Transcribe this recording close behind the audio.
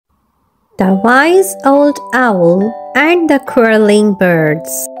The Wise Old Owl and the Quarrelling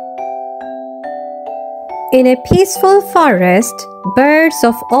Birds. In a peaceful forest, birds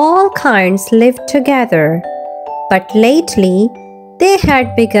of all kinds lived together, but lately they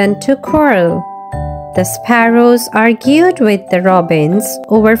had begun to quarrel. The sparrows argued with the robins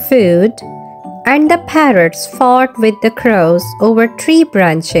over food, and the parrots fought with the crows over tree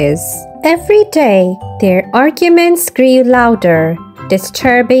branches. Every day, their arguments grew louder,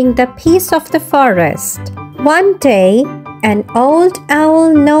 disturbing the peace of the forest. One day, an old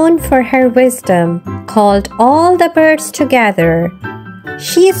owl known for her wisdom called all the birds together.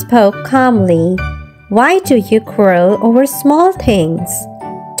 She spoke calmly. "Why do you quarrel over small things?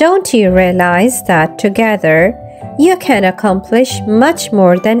 Don't you realize that together you can accomplish much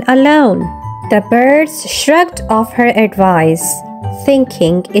more than alone?" The birds shrugged off her advice,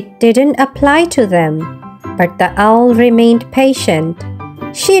 thinking it didn't apply to them. But the owl remained patient.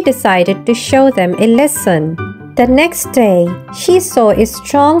 She decided to show them a lesson. The next day, she saw a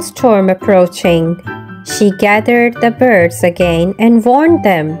strong storm approaching. She gathered the birds again and warned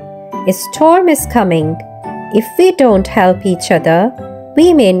them, "A storm is coming. If we don't help each other,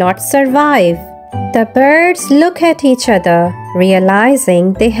 we may not survive." The birds looked at each other,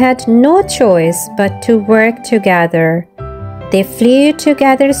 realizing they had no choice but to work together. They flew to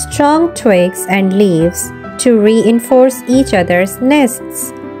gather strong twigs and leaves to reinforce each other's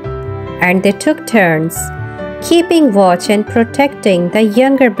nests. And they took turns, keeping watch and protecting the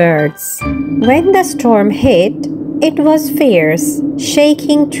younger birds. When the storm hit, it was fierce,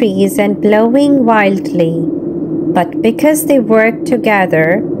 shaking trees and blowing wildly. But because they worked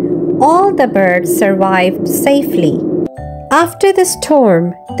together, all the birds survived safely. After the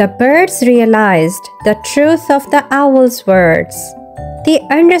storm, the birds realized the truth of the owl's words. They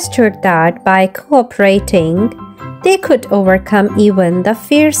understood that by cooperating, they could overcome even the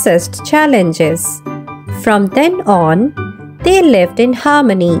fiercest challenges. From then on, they lived in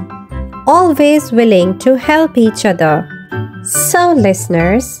harmony, always willing to help each other. So,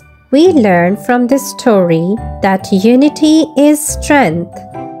 listeners, we learn from this story that unity is strength.